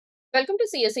Welcome to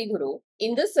CSE Guru.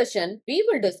 In this session, we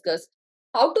will discuss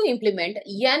how to implement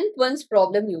Nqueen's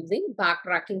problem using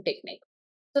backtracking technique.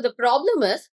 So the problem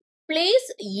is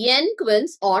place n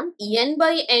queens on n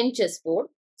by n chessboard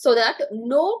so that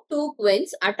no two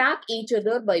queens attack each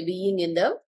other by being in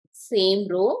the same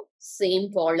row,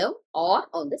 same column or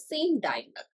on the same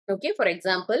diagonal. Okay, for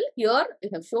example, here we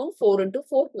have shown 4 into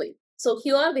 4 queen. So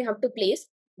here we have to place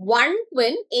one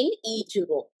queen in each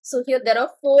row. So here there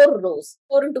are 4 rows,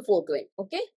 4 into 4 queen.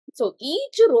 Okay, so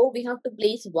each row we have to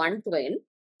place one queen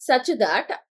such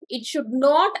that it should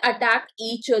not attack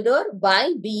each other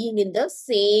by being in the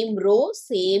same row,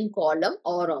 same column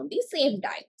or on the same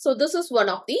diagonal. So this is one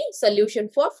of the solution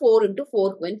for 4 into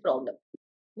 4 queen problem.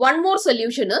 One more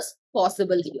solution is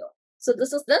possible here. So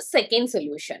this is the second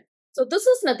solution. So this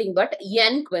is nothing but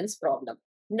Nqueen's problem.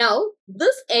 Now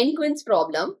this Nqueen's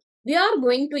problem we are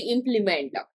going to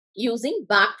implement using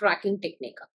backtracking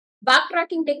technique.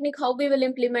 Backtracking technique, how we will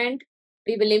implement?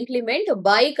 We will implement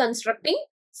by constructing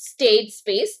state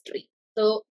space tree.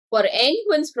 So for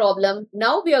Nqueen's problem,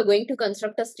 now we are going to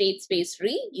construct a state space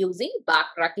tree using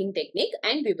backtracking technique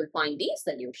and we will find the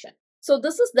solution. So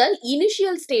this is the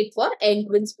initial state for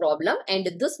Nqueen's problem and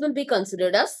this will be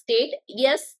considered as state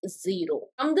S0.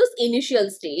 From this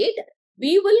initial state,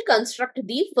 we will construct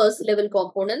the first level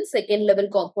component, second level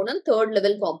component, third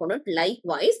level component.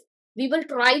 Likewise, we will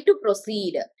try to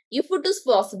proceed if it is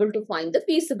possible to find the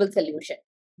feasible solution.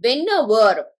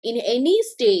 Whenever in any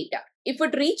state, if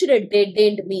it reached a dead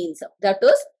end means, that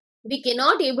is, we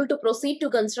cannot able to proceed to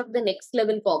construct the next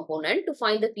level component to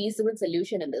find the feasible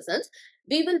solution in the sense,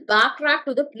 we will backtrack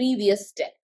to the previous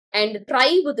step and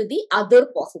try with the other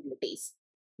possibilities.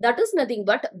 That is nothing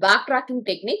but backtracking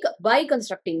technique by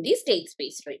constructing the state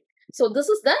space tree. So this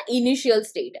is the initial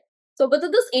state. So with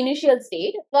this initial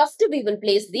state, first we will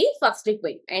place the first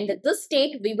queen and this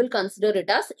state we will consider it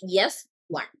as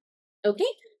S1.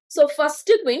 Okay. So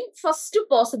first queen, first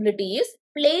possibility is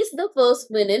place the first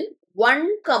queen in 1,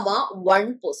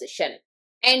 1 position.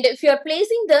 And if you are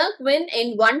placing the queen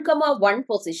in 1, 1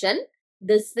 position,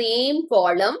 the same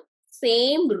column,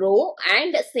 same row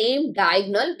and same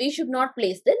diagonal, we should not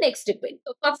place the next queen.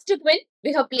 So first queen,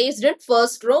 we have placed it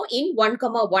first row in 1,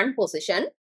 1 position.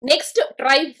 Next,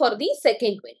 try for the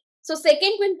second queen. So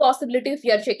second queen possibility, if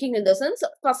you are checking in the sense,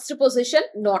 first position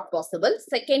not possible,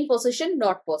 second position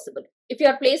not possible. If you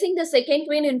are placing the second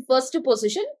queen in first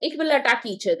position, it will attack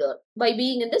each other by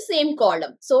being in the same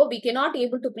column. So we cannot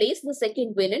able to place the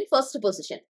second queen in first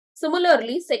position.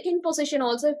 Similarly, second position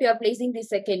also, if you are placing the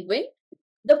second queen,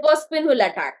 the first queen will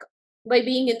attack by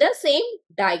being in the same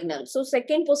diagonal. So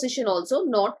second position also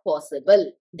not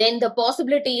possible. Then the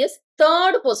possibility is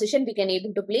third position we can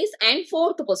able to place and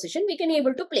fourth position we can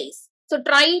able to place. So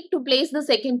try to place the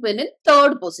second queen in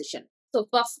third position. So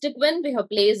first queen we have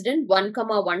placed in 1,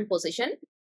 1 position.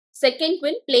 Second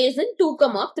queen placed in 2,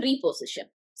 3 position.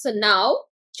 So now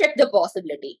check the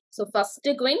possibility. So first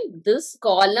queen, this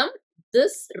column,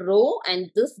 this row and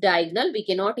this diagonal we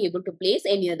cannot able to place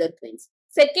any other queens.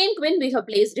 Second queen we have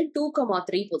placed in 2,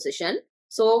 3 position.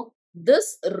 So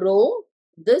this row,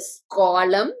 this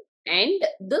column and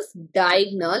this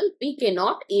diagonal we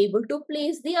cannot able to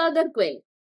place the other queen.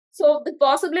 So the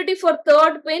possibility for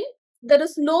third queen, there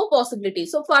is no possibility.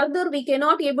 So further we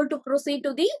cannot able to proceed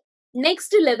to the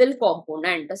next level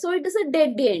component. So it is a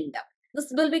dead end. This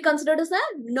will be considered as a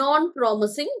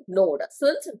non-promising node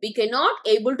since we cannot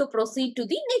able to proceed to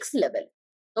the next level.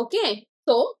 Okay.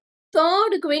 So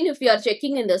third queen, if you are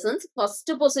checking in the sense, first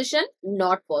position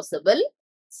not possible,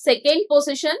 second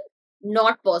position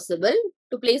not possible,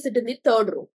 to place it in the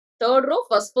third row. Third row,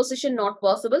 first position not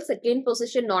possible, second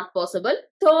position not possible,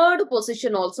 third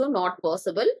position also not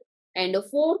possible and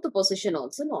fourth position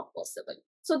also not possible.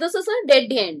 So this is a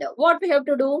dead end. What we have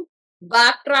to do?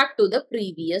 Backtrack to the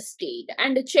previous state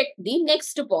and check the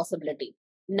next possibility.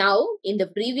 Now in the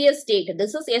previous state,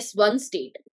 this is S1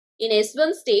 state. In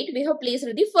S1 state, we have placed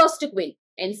the first queen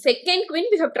and second queen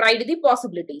we have tried the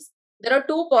possibilities. There are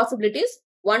two possibilities.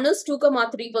 One is 2,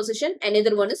 3 position,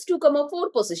 another one is 2, 4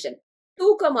 position.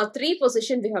 2, 3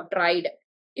 position we have tried.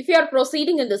 If you are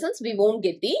proceeding in the sense, we won't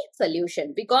get the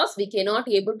solution because we cannot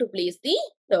able to place the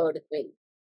third queen.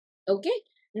 Okay.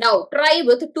 Now try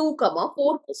with 2,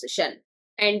 4 position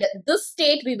and this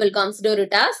state we will consider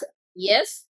it as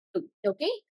S2.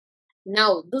 Okay.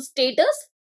 Now this state is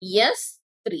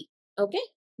S3. Okay.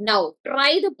 Now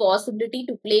try the possibility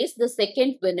to place the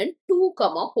second queen in 2,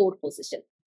 4 position.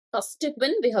 First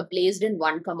queen we have placed in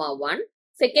 1, 1.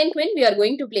 Second queen we are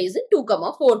going to place in 2,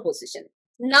 4 position.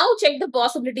 Now check the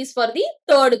possibilities for the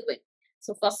third queen.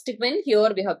 So first queen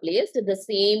here we have placed the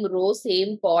same row,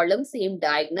 same column, same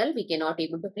diagonal. We cannot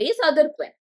able to place other queen.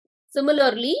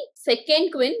 Similarly,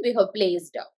 second queen we have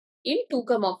placed in 2,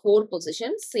 4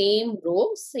 position, same row,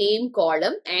 same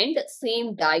column and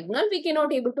same diagonal. We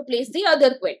cannot able to place the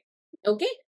other queen.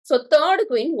 Okay. So third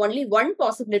queen, only one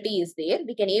possibility is there.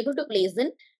 We can able to place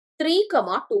in 3,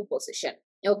 2 position.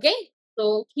 Okay.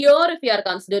 So here if we are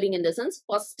considering in the sense,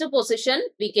 first position,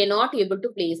 we cannot able to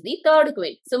place the third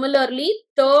queen. Similarly,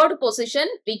 third position,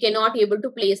 we cannot able to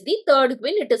place the third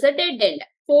queen. It is a dead end.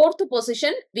 Fourth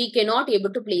position, we cannot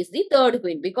able to place the third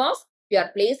queen because we are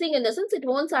placing in the sense it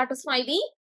won't satisfy the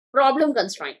problem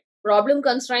constraint. Problem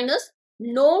constraint is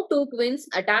no two queens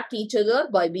attack each other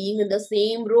by being in the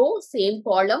same row, same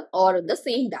column or in the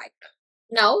same diagonal.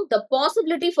 Now, the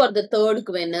possibility for the third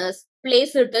queen is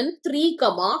place it in 3,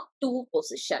 2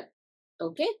 position.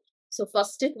 Okay. So,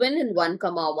 first queen in 1,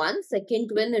 1, second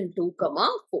queen in 2,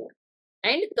 4.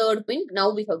 And third queen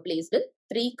now we have placed in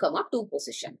 3, 2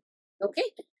 position. Okay.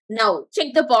 Now, check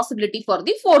the possibility for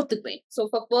the fourth queen. So,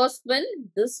 for first queen,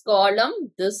 this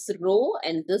column, this row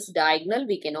and this diagonal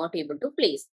we cannot able to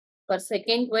place. For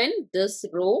second queen, this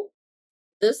row,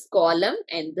 this column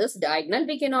and this diagonal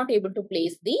we cannot able to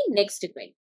place the next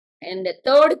queen. And the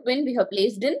third queen we have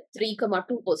placed in 3,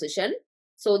 2 position.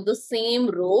 So, the same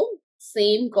row,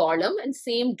 same column and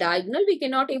same diagonal we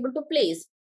cannot able to place.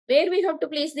 Where we have to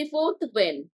place the fourth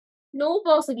queen? No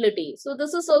possibility. So,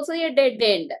 this is also a dead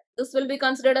end. This will be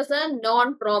considered as a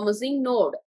non-promising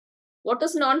node. What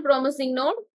is non-promising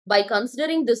node? By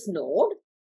considering this node,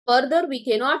 further we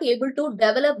cannot able to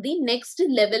develop the next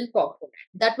level component.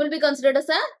 That will be considered as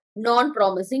a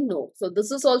non-promising node. So,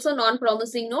 this is also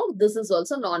non-promising node. This is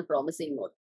also non-promising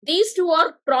node. These two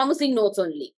are promising nodes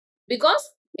only because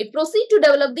it proceed to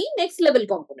develop the next level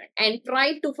component and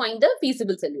try to find the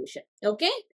feasible solution.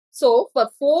 Okay. So, for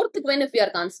fourth queen, if we are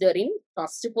considering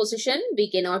first position,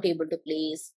 we cannot able to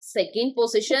place. Second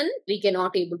position, we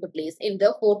cannot able to place in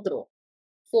the fourth row.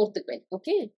 Fourth queen.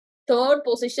 Okay. Third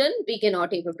position, we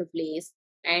cannot able to place.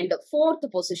 And fourth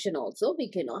position also, we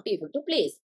cannot able to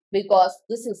place. Because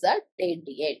this is a dead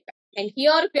end. And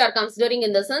here, if we are considering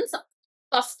in the sense,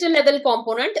 first level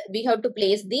component, we have to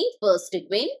place the first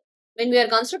queen. When we are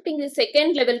constructing the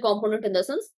second level component in the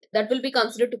sense, that will be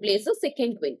considered to place the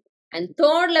second queen. And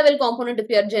third level component, if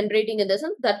we are generating in the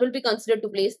sense, that will be considered to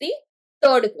place the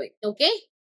third queen. Okay.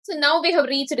 So now we have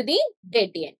reached the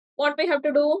dead end. What we have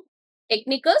to do?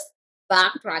 Technique is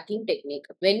backtracking technique.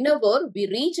 Whenever we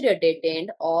reach a dead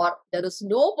end or there is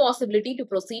no possibility to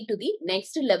proceed to the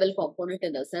next level component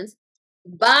in the sense,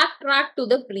 backtrack to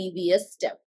the previous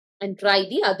step and try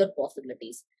the other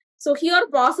possibilities. So here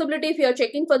possibility, if you are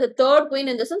checking for the third queen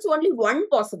in the sense, only one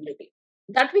possibility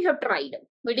that we have tried.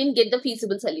 We didn't get the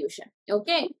feasible solution.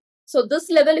 Okay. So this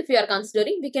level, if we are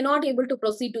considering, we cannot able to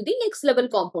proceed to the next level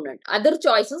component. Other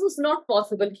choices is not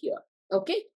possible here.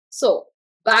 Okay. So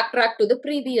backtrack to the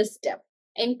previous step.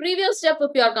 In previous step,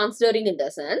 if you are considering in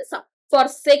the sense, for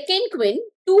second queen,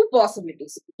 two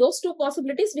possibilities. Those two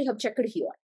possibilities we have checked here.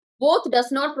 Both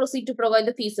does not proceed to provide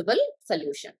the feasible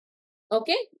solution.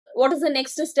 Okay. What is the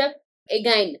next step?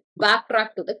 Again,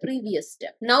 backtrack to the previous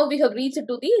step. Now we have reached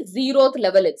to the 0th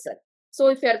level itself. So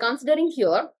if you are considering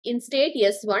here, in state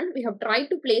S1, we have tried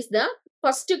to place the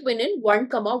first queen in 1,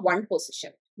 1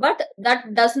 position. But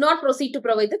that does not proceed to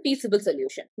provide the feasible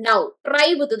solution. Now,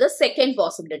 try with the second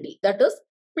possibility. That is,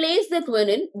 place the queen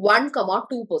in 1,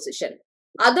 2 position.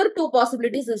 Other two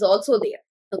possibilities is also there.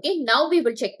 Okay, now we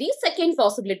will check the second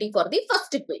possibility for the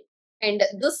first queen. And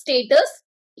this status,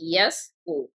 yes,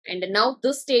 4. And now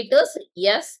this status,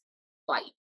 yes, 5.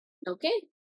 Okay.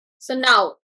 So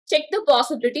now, check the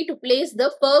possibility to place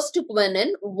the first queen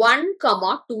in 1,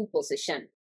 2 position.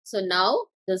 So now,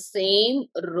 the same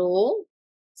row,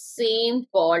 same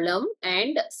column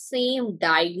and same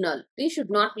diagonal. We should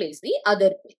not place the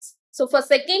other queens. So for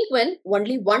second queen,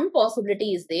 only one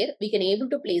possibility is there. We can able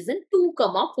to place in 2,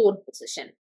 4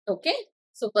 position. Okay.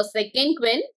 So for second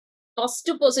queen, first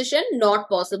position not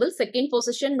possible, second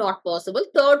position not possible,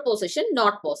 third position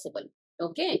not possible.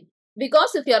 Okay.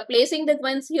 Because if you are placing the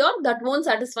queens here, that won't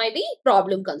satisfy the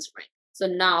problem constraint. So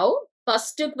now,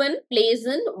 first queen place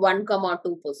in 1,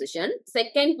 2 position.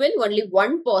 Second queen, only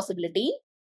one possibility.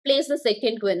 Place the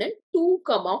second queen in 2,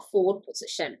 4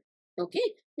 position. Okay.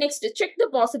 Next, check the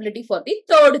possibility for the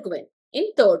third queen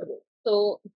in third row.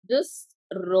 So, this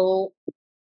row,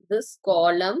 this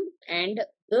column and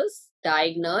this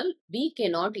diagonal, we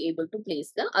cannot able to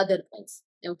place the other queens.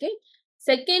 Okay.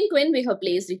 Second queen we have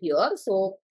placed here.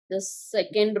 So, the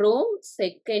second row,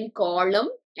 second column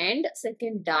and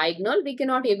second diagonal, we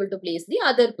cannot able to place the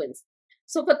other queens.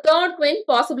 So for third queen,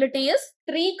 possibility is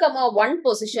 3, 1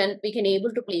 position. We can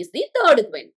able to place the third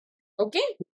queen. Okay.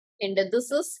 And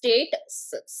this is state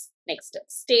 6. Next,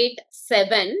 state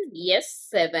 7. Yes,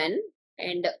 7.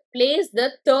 And place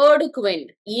the third queen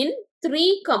in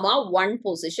 3, 1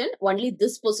 position. Only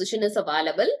this position is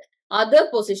available. Other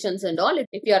positions and all,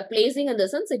 if you are placing in the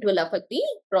sense, it will affect the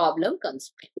problem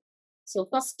constraint. So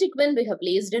first queen we have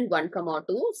placed in 1,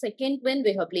 2. Second queen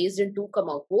we have placed in 2,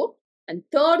 4. And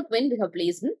third queen we have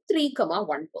placed in 3,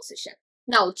 1 position.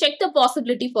 Now check the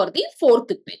possibility for the fourth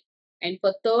queen. And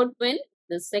for third queen,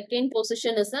 the second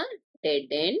position is a dead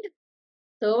end.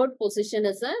 Third position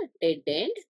is a dead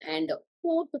end. And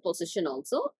fourth position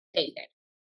also dead end.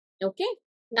 Okay.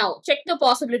 Now check the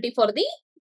possibility for the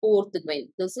fourth queen.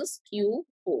 This is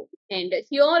Q4. And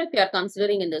here if you are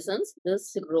considering in the sense,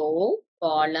 this row,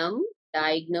 column,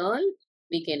 diagonal,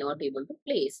 we cannot able to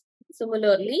place.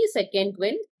 Similarly, second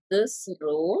queen, this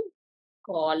row,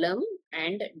 column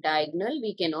and diagonal,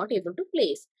 we cannot able to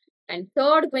place. And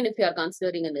third queen, if you are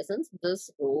considering in the sense, this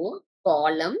row,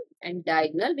 column and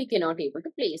diagonal, we cannot able to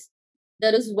place.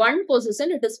 There is one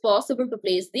position, it is possible to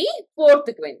place the fourth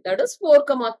queen. That is 4,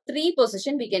 3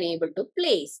 position we can able to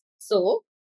place. So,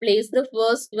 place the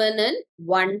first queen in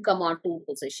 1, 2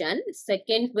 position,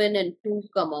 second queen in 2,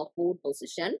 4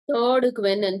 position, third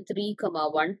queen in 3,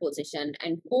 1 position,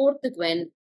 and fourth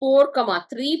queen 4,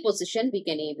 3 position we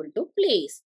can able to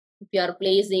place. If you are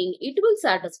placing, it will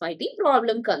satisfy the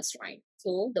problem constraint.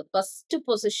 So, the first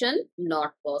position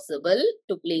not possible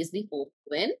to place the fourth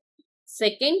queen.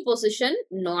 Second position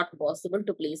not possible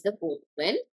to place the fourth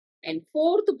queen. And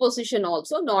fourth position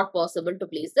also not possible to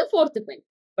place the fourth queen.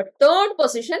 But third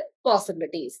position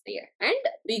possibility is there. And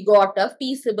we got a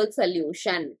feasible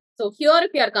solution. So here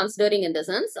if you are considering in the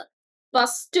sense,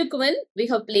 first queen we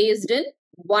have placed in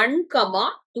 1,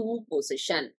 2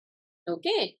 position.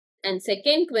 Okay. And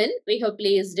second queen we have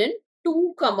placed in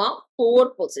 2,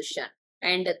 4 position.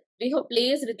 And we have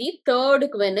placed the third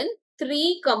queen in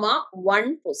 3,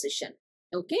 1 position.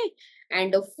 Okay.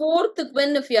 And the fourth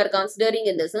queen, if you are considering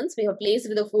in the sense, we have placed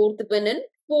the fourth queen in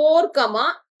 4,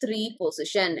 3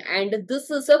 position. And this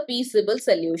is a feasible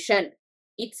solution.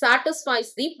 It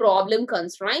satisfies the problem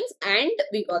constraints and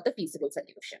we got the feasible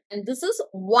solution. And this is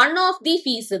one of the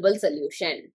feasible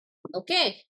solution.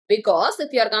 Okay. Because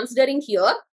if you are considering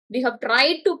here, we have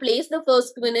tried to place the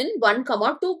first queen in 1,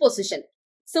 2 position.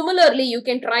 Similarly, you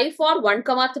can try for 1,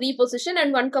 3 position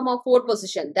and 1, 4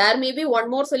 position. There may be one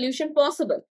more solution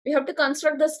possible. We have to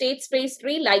construct the state space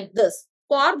tree like this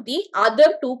for the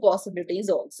other two possibilities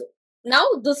also. Now,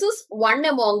 this is one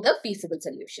among the feasible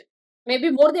solution.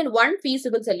 Maybe more than one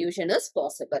feasible solution is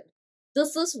possible.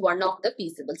 This is one of the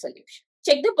feasible solution.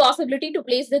 Check the possibility to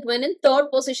place the queen in third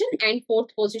position and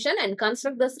fourth position and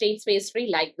construct the state space tree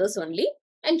like this only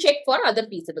and check for other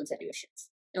feasible solutions.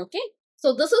 Okay.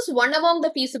 So, this is one among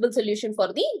the feasible solution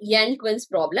for the n queens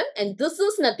problem and this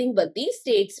is nothing but the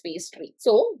state space tree.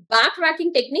 So,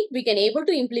 backtracking technique we can able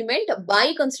to implement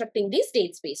by constructing the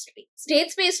state space tree.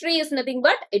 State space tree is nothing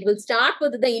but it will start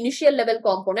with the initial level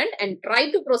component and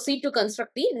try to proceed to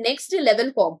construct the next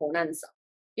level components.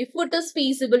 If it is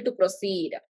feasible to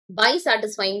proceed by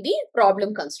satisfying the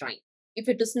problem constraint. If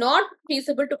it is not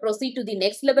feasible to proceed to the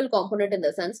next level component in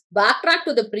the sense, backtrack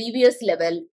to the previous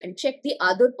level and check the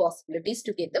other possibilities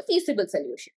to get the feasible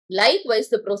solution. Likewise,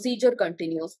 the procedure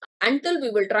continues until we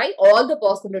will try all the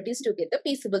possibilities to get the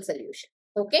feasible solution.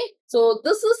 Okay. So,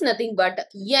 this is nothing but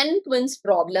n queens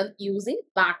problem using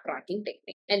backtracking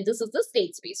technique. And this is the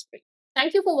state space tree.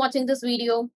 Thank you for watching this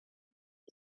video.